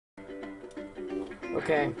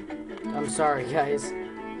Okay, I'm sorry, guys.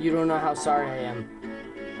 You don't know how sorry I am.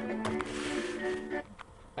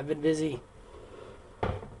 I've been busy.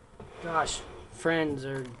 Gosh, friends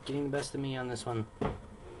are getting the best of me on this one.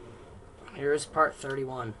 Here's part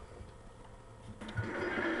 31.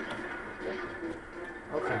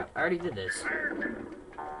 Okay, I already did this.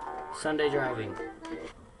 Sunday driving.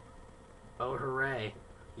 Oh, hooray.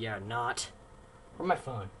 Yeah, not. Where's my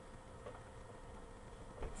phone?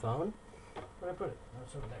 Phone? Where'd I put it? No,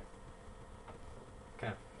 it's over there.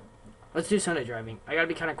 Okay. Let's do Sunday driving. I gotta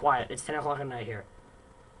be kind of quiet. It's 10 o'clock at night here.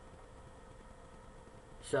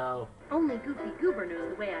 So... Only Goofy Goober knows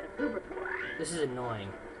the way out of Gooberville. This is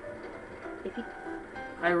annoying. If he...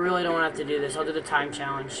 I really don't want to have to do this. I'll do the time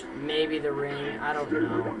challenge. Maybe the ring. I don't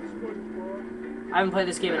know. I haven't played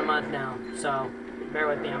this game in a month now, so bear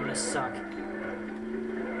with me. I'm gonna suck.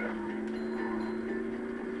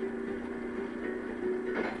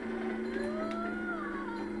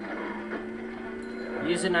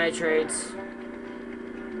 Use the nitrates.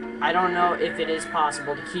 I don't know if it is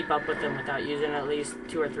possible to keep up with them without using at least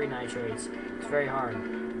 2 or 3 nitrates. It's very hard.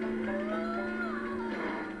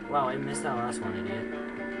 Wow, I missed that last one, idiot.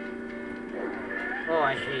 Oh,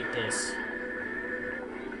 I hate this.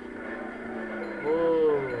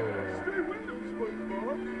 Whoa.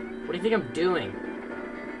 What do you think I'm doing?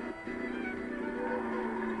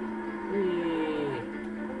 Whee.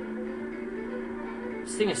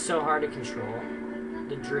 This thing is so hard to control.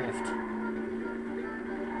 The drift.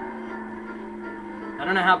 I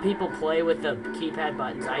don't know how people play with the keypad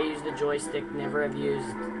buttons. I use the joystick, never have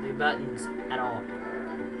used the buttons at all.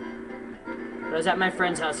 But I was at my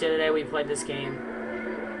friend's house the other day, we played this game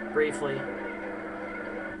briefly.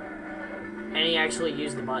 And he actually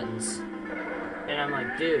used the buttons. And I'm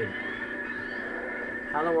like, dude,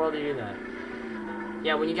 how in the world do you do that?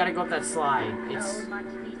 Yeah, when you gotta go up that slide, it's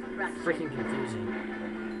freaking confusing.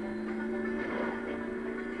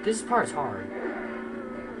 This part's hard.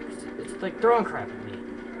 It's like throwing crap at me.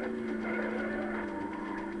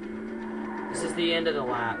 This is the end of the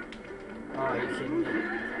lap. Oh, are you kidding me?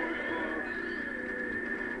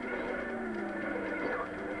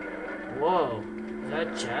 Whoa. Is that a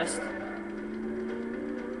chest?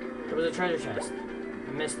 It was a treasure chest.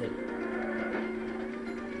 I missed it.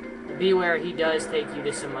 Beware, he does take you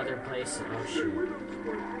to some other place. Oh, shoot.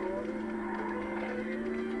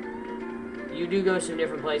 You do go some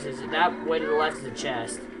different places. That way to the left is a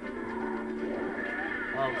chest.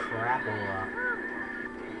 Oh, crapola.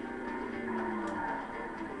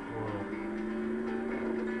 Whoa.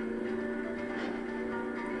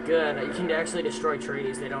 Good. You can actually destroy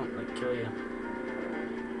trees. They don't, like, kill you.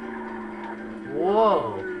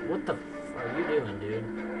 Whoa. What the f are you doing, dude?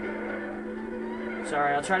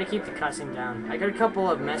 Sorry, I'll try to keep the cussing down. I got a couple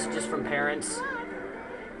of messages from parents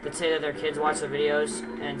that say that their kids watch the videos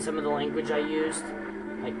and some of the language I used,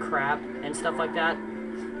 like crap and stuff like that.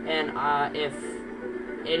 And if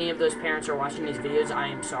any of those parents are watching these videos, I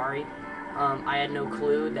am sorry. I had no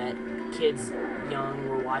clue that kids young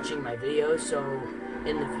were watching my videos, so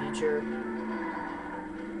in the future,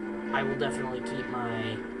 I will definitely keep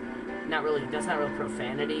my, that's not really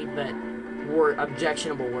profanity, but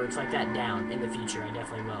objectionable words like that down in the future. I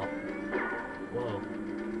definitely will. Whoa.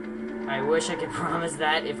 I wish I could promise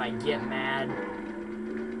that if I get mad.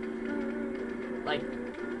 Like,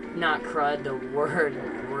 not crud, the word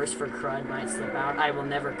worse for crud might slip out. I will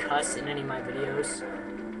never cuss in any of my videos.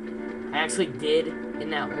 I actually did in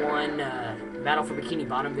that one Battle for Bikini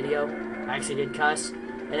Bottom video. I actually did cuss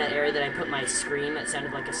in that area that I put my scream that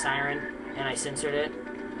sounded like a siren, and I censored it.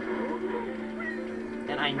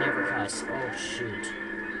 And I never cuss. Oh, shoot.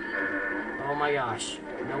 Oh my gosh.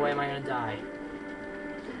 No way am I gonna die.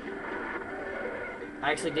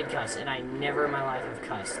 I actually did cuss, and I never in my life have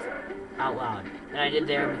cussed out loud. And I did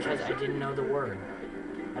there because I didn't know the word.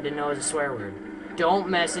 I didn't know it was a swear word. Don't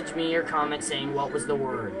message me or comment saying what was the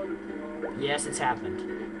word. Yes, it's happened.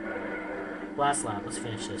 Last lap. Let's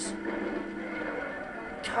finish this.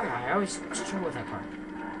 God, I always struggle with that part.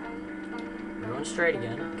 We're going straight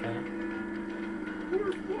again. Okay.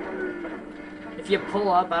 If you pull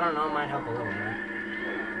up, I don't know, it might help a little bit.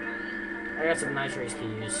 I got some nitrates to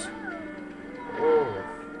use. Oh.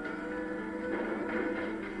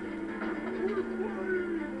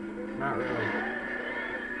 Not really.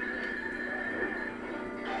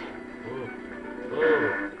 Ooh.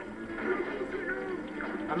 Ooh.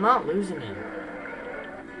 I'm not losing him.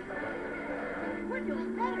 We're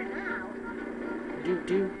doing better now. Do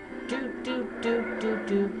do do do do do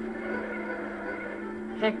do.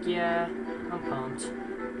 Heck yeah, I'm pumped.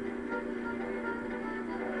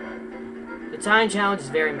 The time challenge is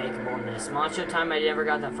very makeable in this. Macho time, I never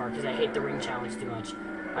got that far because I hate the ring challenge too much.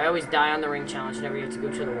 I always die on the ring challenge whenever you have to go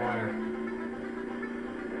to the water.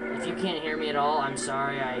 If you can't hear me at all, I'm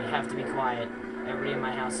sorry. I have to be quiet. Everybody in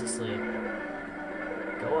my house is asleep.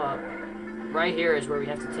 Go up. Right here is where we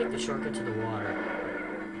have to take the shortcut to the water.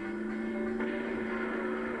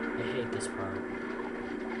 I hate this part.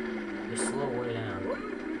 Just slow way down.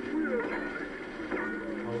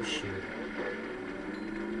 Oh shoot.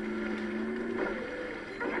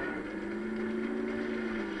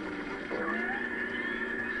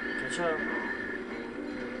 Catch up.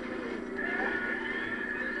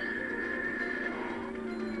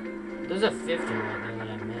 There's a 50 right there that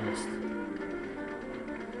I missed.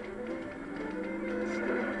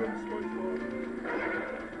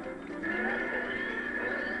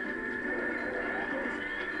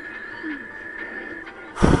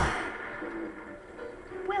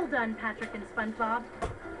 Well done, Patrick and SpongeBob.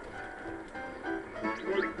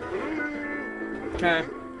 Okay,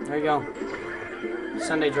 there you go.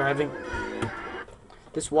 Sunday driving.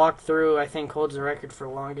 This walkthrough, I think, holds the record for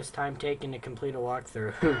longest time taken to complete a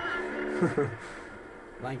walkthrough.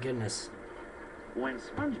 My goodness. When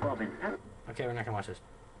SpongeBob and Okay, we're not gonna watch this.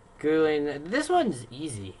 Googling. This one's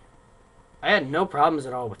easy. I had no problems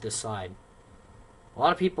at all with this slide. A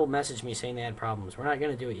lot of people messaged me saying they had problems. We're not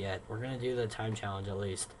gonna do it yet. We're gonna do the time challenge at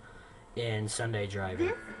least in Sunday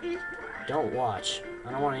driving. Don't watch.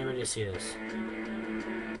 I don't want anybody to see this.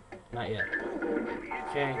 Not yet.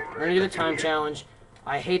 Okay, we're gonna do the time challenge.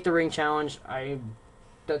 I hate the ring challenge.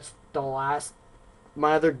 That's the last.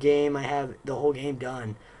 My other game, I have the whole game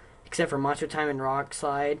done, except for Macho Time and Rock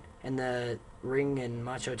Slide, and the ring and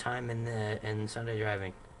Macho Time and Sunday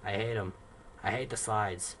driving. I hate them. I hate the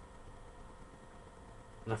slides.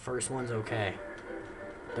 The first one's okay.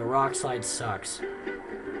 The rock slide sucks.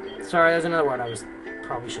 Sorry, there's another word I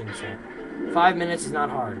probably shouldn't say. 5 minutes is not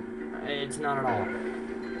hard. It's not at all.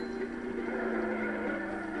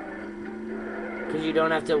 Because you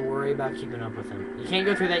don't have to worry about keeping up with them. You can't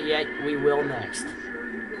go through that yet. We will next.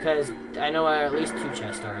 Because I know at least 2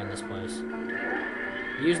 chests are in this place.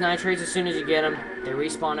 Use nitrates as soon as you get them. They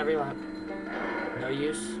respawn every lap. No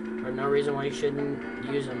use, or no reason why you shouldn't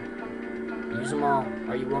use them. Use them all,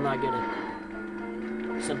 or you will not get it.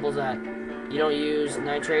 Simple as that. You don't use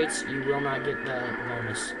nitrates, you will not get the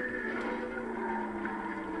bonus.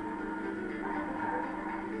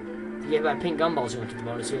 If you get by pink gumballs, you won't get the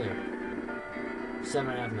bonus either.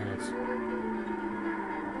 7.5 minutes.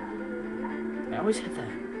 I always hit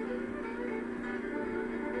that.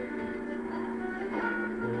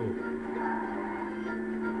 Ooh.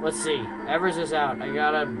 Let's see. Evers is out. I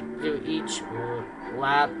gotta do each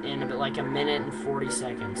lap in like a minute and 40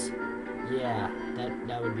 seconds. Yeah,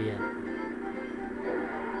 that would be it.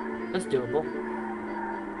 That's doable.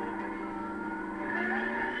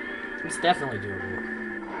 It's definitely doable.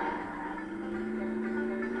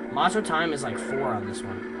 Macho time is like 4 on this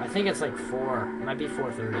one. I think it's like 4. It might be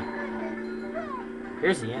 4:30.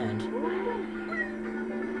 Here's the end.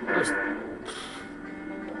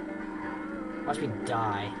 Watch me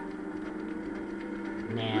die.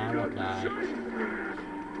 Nah, I won't die.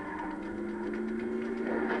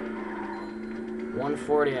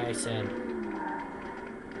 140, I said.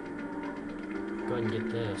 Go ahead and get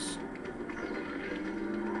this.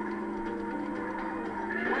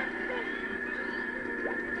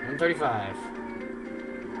 $135.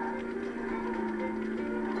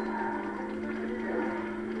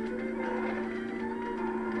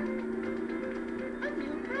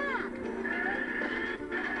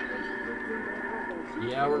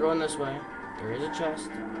 Yeah, we're going this way. There is a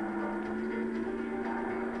chest.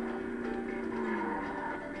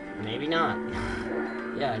 Maybe not.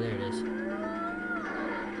 Yeah, there it is.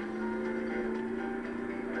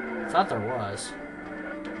 Thought there was.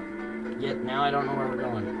 Yet now I don't know where we're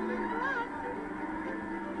going.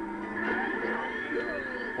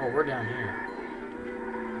 Oh, we're down here.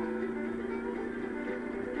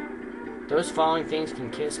 Those falling things can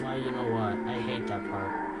kiss my you know what. I hate that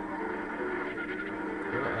part.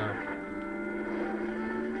 Uh-oh.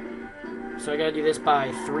 So I gotta do this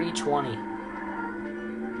by 3:20.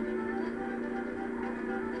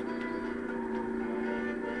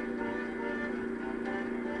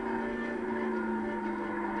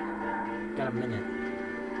 Got a minute.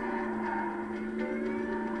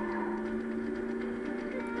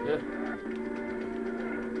 Yeah.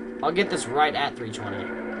 I'll get this right at 3:20.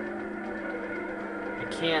 I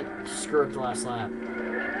can't screw up the last lap.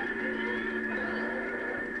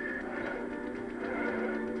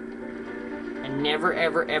 And never,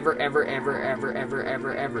 ever, ever, ever, ever, ever, ever,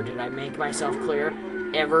 ever, ever did I make myself clear.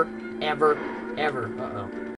 Ever, ever, ever. Uh-oh.